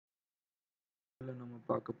இதுல நம்ம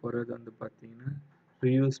பார்க்க போறது வந்து பார்த்தீங்கன்னா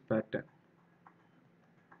reuse pattern.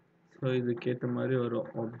 ஸோ இதுக்கேற்ற மாதிரி ஒரு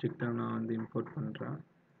ஆப்ஜெக்டை நான் வந்து இம்போர்ட் பண்ணுறேன்.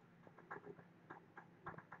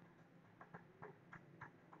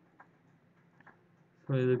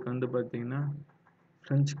 ஸோ இதுக்கு வந்து பார்த்தீங்கன்னா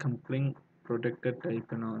ஃப்ரெஞ்ச் கம்ப்ளிங் ப்ரொடெக்டட்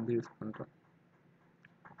டைப்பை நான் வந்து யூஸ் பண்ணுறேன்.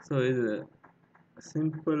 ஸோ இது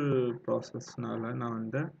சிம்பிள் ப்ராசஸ்னால நான்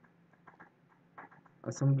வந்து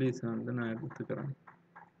அசம்பிளிஸை வந்து நான் எடுத்துக்கிறேன்.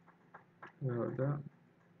 அதாவது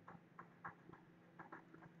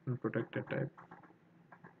ப்ரொடெக்டட் டைப்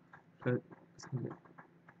அசம்பிளி.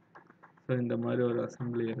 ஸோ இந்த மாதிரி ஒரு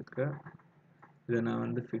அசம்பிளி இருக்கு. இதை நான்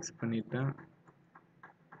வந்து ஃபிக்ஸ் பண்ணிட்டேன்.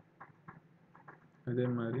 அதே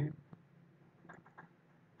மாதிரி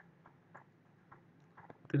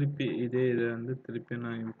திருப்பி இதை வந்து திருப்பி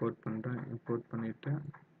நான் இம்போர்ட் பண்ணுறேன். இம்போர்ட் பண்ணிவிட்டு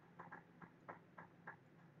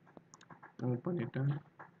மூவ் பண்ணிட்டேன்.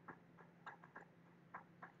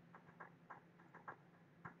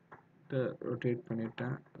 ரொட்டேட்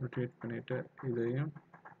பண்ணிவிட்டு இதையும்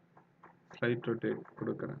ஸ்லைட் ரொட்டேட்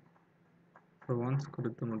கொடுக்குறேன். ஸோ ஒன்ஸ்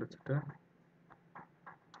கொடுத்து முடிச்சுட்டு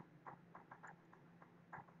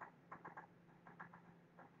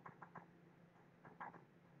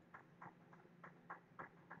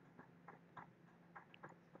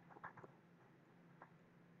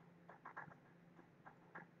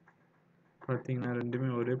பார்த்தீங்கன்னா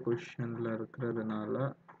ரெண்டுமே ஒரே பொசிஷனில் இருக்கிறதுனால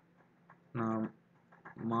நான்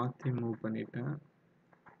மாற்றி மூவ் பண்ணிட்டேன்.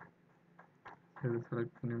 இது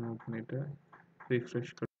செலக்ட் பண்ணி மூவ் பண்ணிவிட்டு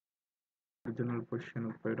ரீஃப்ரெஷ் ஒரிஜினல்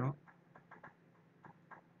பொசிஷனுக்கு போயிடும்.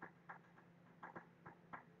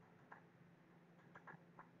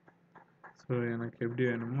 ஸோ எனக்கு எப்படி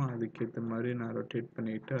வேணுமோ அதுக்கேற்ற மாதிரி நான் ரொட்டேட்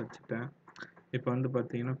பண்ணிக்கிட்டு வச்சுட்டேன். இப்போ வந்து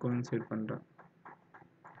பார்த்தீங்கன்னா கோயின்சைட் பண்ணுறேன்.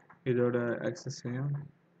 இதோட ஆக்சஸையும்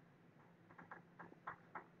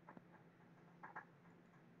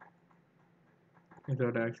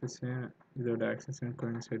இதோட ஆக்சஸையும்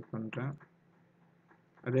கோயின்சைட் பண்ணுறேன்.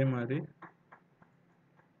 அதே மாதிரி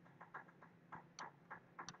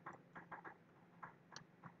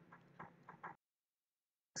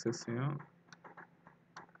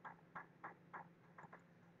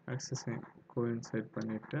ஆக்சஸையும் கோயின்சைட்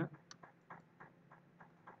பண்ணிவிட்டு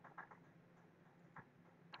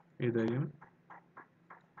இதையும்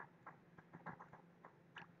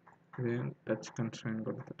டச் கன்ஸ்ட்ரெயின்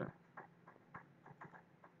கொடுத்துட்டேன்.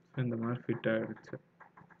 இந்த மாதிரி ஃபிட் ஆகிடுச்சு.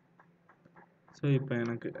 ஸோ இப்போ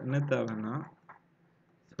எனக்கு என்ன தேவைன்னா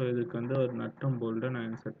ஸோ இதுக்கு வந்து ஒரு நட்டம் போல்டை நான்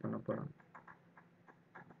இன்சர்ட் பண்ண போகிறேன்.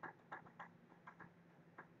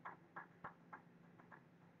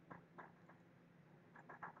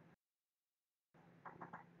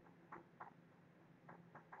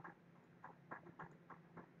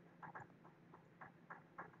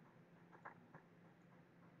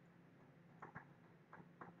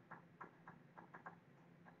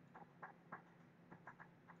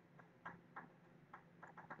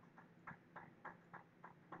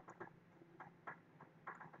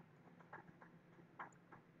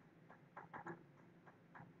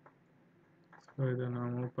 ஸோ இதை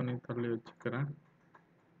நான் மூவ் பண்ணி தள்ளி வச்சுக்கிறேன்.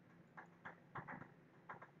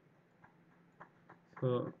 ஸோ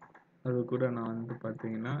அது கூட நான் வந்து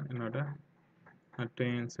பார்த்தீங்கன்னா என்னோட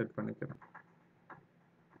நட்டையும் இன்சர்ட் பண்ணிக்கிறேன்.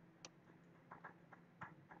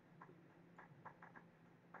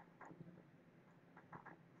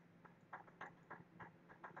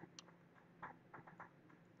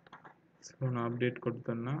 ஸோ நான் அப்டேட்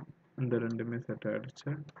கொடுத்தேன்னா இந்த ரெண்டுமே செட்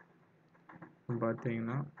ஆகிடுச்சு.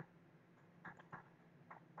 பார்த்தீங்கன்னா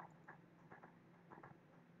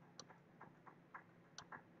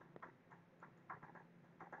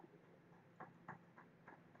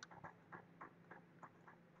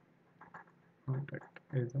கான்டாக்ட்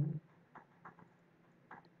இதுவும்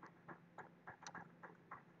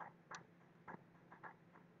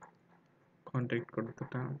கான்டாக்ட்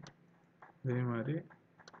கொடுத்துட்டேன். அதே மாதிரி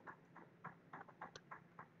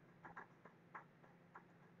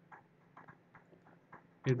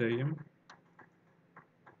இதையும்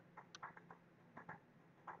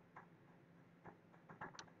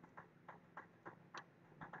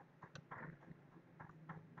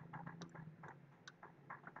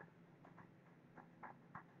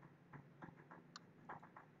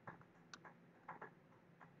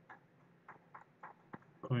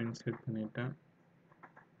கோயின்சைட் பண்ணிட்டேன்.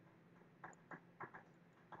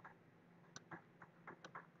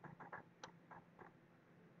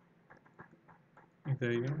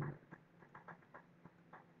 இதையும்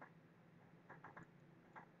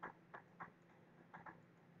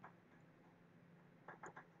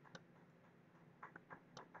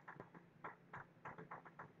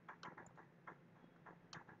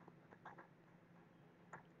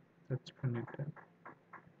சர்ச் பண்ணிட்டேன்,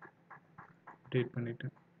 அப்டேட்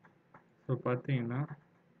பண்ணிட்டேன். ஸோ பார்த்தீங்கன்னா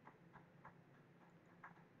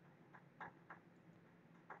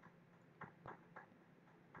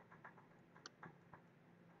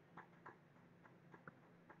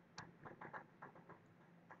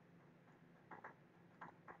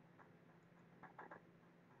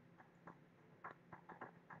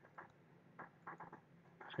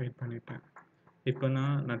ரைட் பண்ணிட்டேன். இப்போ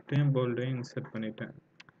நான் நட்டையும் போல்டையும் இன்சர்ட் பண்ணிட்டேன்.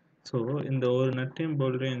 ஸோ இந்த ஒரு நட்டையும்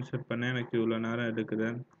போல்டையும் இன்சர்ட் பண்ண எனக்கு இவ்வளோ நேரம் எடுக்குது,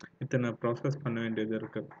 இத்தனை ப்ராசஸ் பண்ண வேண்டியது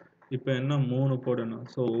இருக்குது. இப்போ என்ன 3 போடணும்.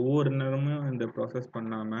 ஸோ ஒவ்வொரு நேரமும் இந்த ப்ராசஸ்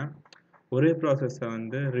பண்ணாமல் ஒரே ப்ராசஸை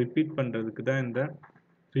வந்து ரிப்பீட் பண்ணுறதுக்கு தான் இந்த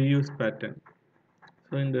ரீயூஸ் பேட்டர்ன்.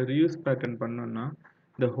 ஸோ இந்த ரீயூஸ் பேட்டர்ன் பண்ணோம்னா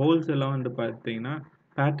இந்த ஹோல்ஸ் எல்லாம் வந்து பார்த்தீங்கன்னா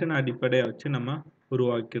பேட்டர்ன் அடிப்படையாக வச்சு நம்ம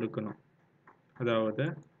உருவாக்கியிருக்கணும். அதாவது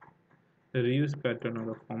ரீயூஸ்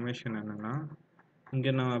பேட்டர்னோட ஃபார்மேஷன் என்னென்னா,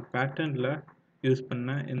 இங்கே நான் பேட்டர்னில் யூஸ்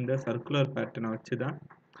பண்ண இந்த சர்க்குலர் பேட்டர்னை வச்சு தான்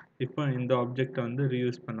இப்போ இந்த ஆப்ஜெக்டை வந்து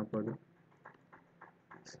ரீயூஸ் பண்ண போகுது.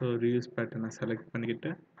 ஸோ ரீயூஸ் பேட்டர்னை செலக்ட்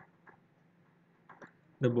பண்ணிக்கிட்டு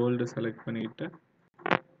இந்த போல்டு செலக்ட் பண்ணிக்கிட்டு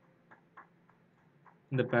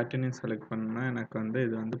இந்த பேட்டர்னையும் செலக்ட் பண்ணால் எனக்கு வந்து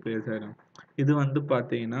இது வந்து ப்ளேஸ் ஆகிடும். இது வந்து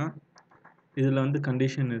பார்த்தீங்கன்னா இதில் வந்து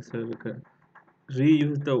கண்டிஷன் இருக்குது,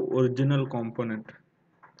 reuse the original component.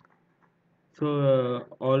 So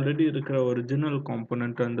already இருக்கிற ஒரிஜினல்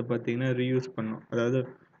காம்போனண்ட் வந்து பார்த்தீங்கன்னா ரீயூஸ் பண்ணும், அதாவது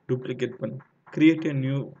டூப்ளிகேட் பண்ணும். கிரியேட் எ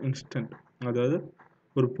நியூ இன்ஸ்டன்ட், அதாவது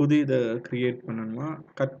ஒரு புதிய இதை க்ரியேட் பண்ணணுமா.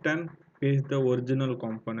 Cut and paste the original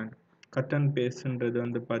component. Cut and பேஸ்ட்ன்றது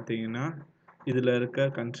வந்து பார்த்தீங்கன்னா இதில் இருக்க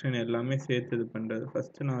கன்ஸ்ட்ரெயின் எல்லாமே சேர்த்து இது பண்ணுறது.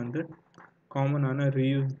 ஃபஸ்ட்டு நான் வந்து காமனான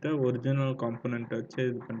ரீயூஸ் த ஒரிஜினல் காம்போனண்ட்டை வச்சு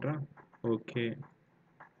இது பண்ணுறேன். ஓகே.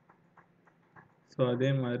 ஸோ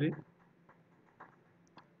அதே மாதிரி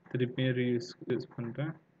திருப்பியும் யூஸ் பண்ணுறேன்,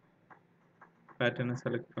 பேட்டர்னை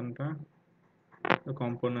செலக்ட் பண்ணுறேன்,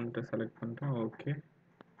 காம்போனண்ட்டை செலக்ட் பண்ணுறேன். ஓகே.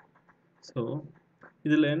 ஸோ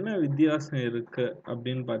இதில் என்ன வித்தியாசம் இருக்குது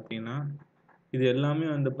அப்படின்னு பார்த்தீங்கன்னா, இது எல்லாமே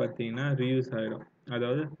வந்து பார்த்தீங்கன்னா ரீயூஸ் ஆகிடும்.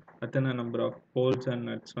 அதாவது அத்தனை number of poles and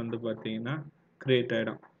nuts வந்து பார்த்தீங்கன்னா க்ரியேட்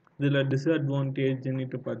ஆகிடும். இதில்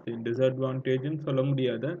டிஸ்அட்வான்டேஜ்னு சொல்ல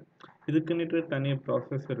முடியாத, இதுக்குன்னுட்டு தனி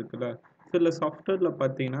ப்ராசஸ் இருக்குல்ல. சில சாஃப்ட்வேரில்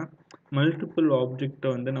பார்த்தீங்கன்னா மல்டிபிள் ஆப்ஜெக்டை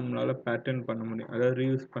வந்து நம்மளால் பேட்டர்ன் பண்ண முடியும், அதாவது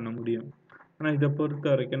ரீயூஸ் பண்ண முடியும். ஆனால் இதை பொறுத்த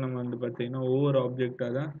வரைக்கும் நம்ம வந்து பார்த்தீங்கன்னா ஒவ்வொரு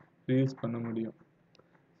ஆப்ஜெக்டாக தான் ரீயூஸ் பண்ண முடியும்.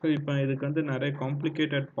 ஸோ இப்போ இதுக்கு வந்து நிறைய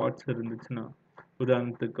காம்ப்ளிகேட்டட் பார்ட்ஸ் இருந்துச்சுன்னா,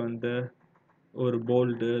 உதாரணத்துக்கு வந்து ஒரு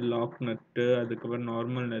போல்டு, லாக் நட்டு, அதுக்கப்புறம்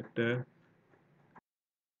நார்மல் நட்டு,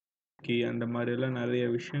 கீ, அந்த மாதிரியெல்லாம் நிறைய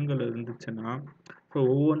விஷயங்கள் இருந்துச்சுன்னா, ஸோ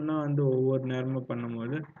ஒவ்வொன்றா வந்து ஒவ்வொரு நேரமும்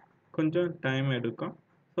பண்ணும்போது கொஞ்சம் டைம் எடுக்கும்.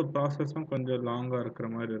 ஸோ ப்ராசஸும் கொஞ்சம் லாங்காக இருக்கிற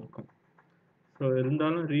மாதிரி இருக்கும். ஸோ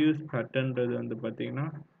இருந்தாலும் ரீயூஸ் பேட்டர்ன்றது வந்து பார்த்தீங்கன்னா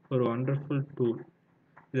ஒரு வண்டர்ஃபுல் டூல்.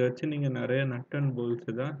 இதை வச்சு நீங்கள் நிறைய நட் அண்ட்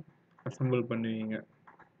போல்ட்ஸு தான் அசம்பிள் பண்ணுவீங்க.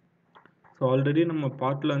 ஸோ ஆல்ரெடி நம்ம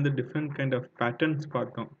பார்ட்டில் வந்து டிஃப்ரெண்ட் கைண்ட் ஆஃப் பேட்டர்ன்ஸ்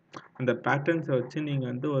பார்த்தோம். அந்த பேட்டர்ன்ஸை வச்சு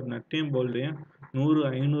நீங்கள் வந்து ஒரு நட்டையும் போல்டையும் 100,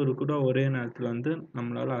 500 கூட ஒரே நேரத்தில் வந்து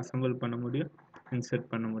நம்மளால் அசம்பிள் பண்ண முடியும், இன்சர்ட்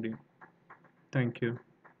பண்ண முடியும். தேங்க்யூ.